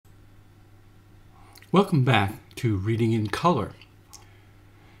Welcome back to Reading in Color.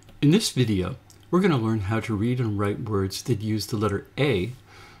 In this video, we're going to learn how to read and write words that use the letter A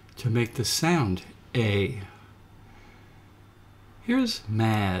to make the sound A. Here's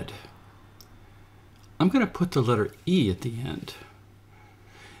mad. I'm going to put the letter E at the end.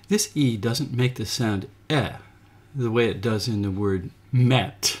 This E doesn't make the sound E the way it does in the word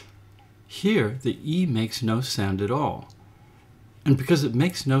met. Here, the E makes no sound at all. And because it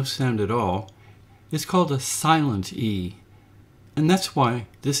makes no sound at all, it's called a silent E. And that's why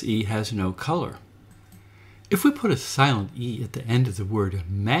this E has no color. If we put a silent E at the end of the word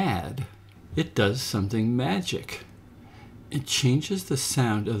mad, it does something magic. It changes the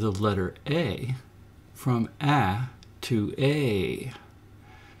sound of the letter A from A to A.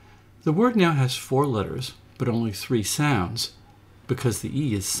 The word now has 4 letters, but only 3 sounds, because the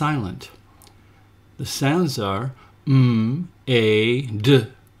E is silent. The sounds are A, D,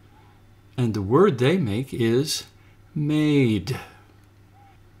 and the word they make is made.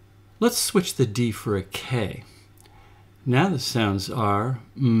 Let's switch the D for a K. Now the sounds are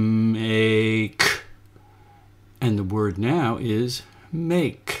make, and the word now is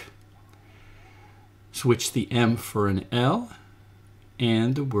make. Switch the M for an L,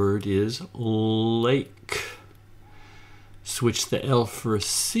 and the word is lake. Switch the L for a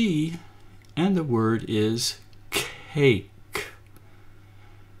C, and the word is cake.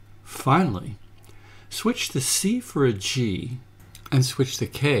 Finally, switch the C for a G, and switch the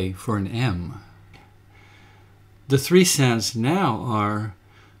K for an M. The 3 sounds now are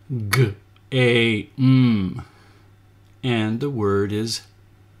G, A, M, and the word is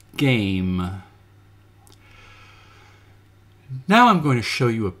game. Now I'm going to show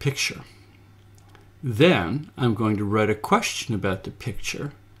you a picture. Then I'm going to write a question about the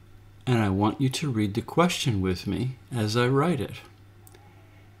picture, and I want you to read the question with me as I write it.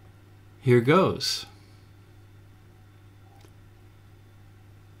 Here goes.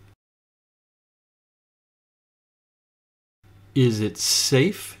 Is it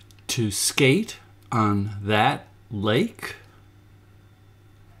safe to skate on that lake?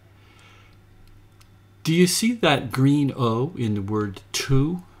 Do you see that green O in the word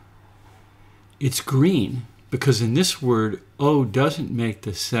to? It's green because in this word, O doesn't make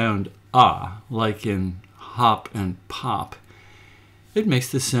the sound ah, like in hop and pop. It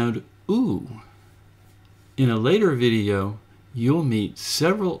makes the sound ooh. In a later video, you'll meet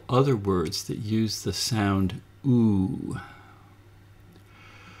several other words that use the sound ooh.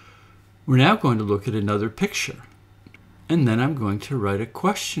 We're now going to look at another picture, and then I'm going to write a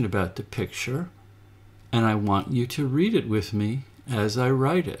question about the picture, and I want you to read it with me as I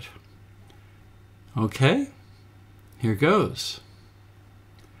write it. Okay? Here goes.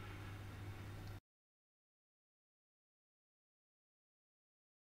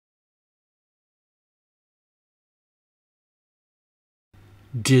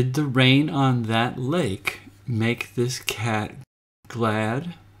 Did the rain on that lake make this cat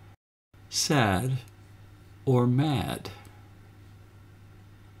glad, sad, or mad?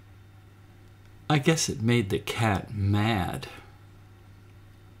 I guess it made the cat mad.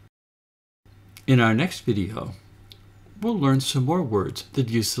 In our next video, we'll learn some more words that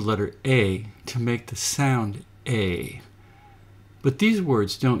use the letter A to make the sound A. But these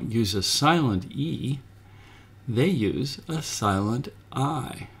words don't use a silent E, they use a silent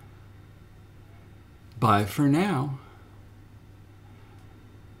I. Bye for now.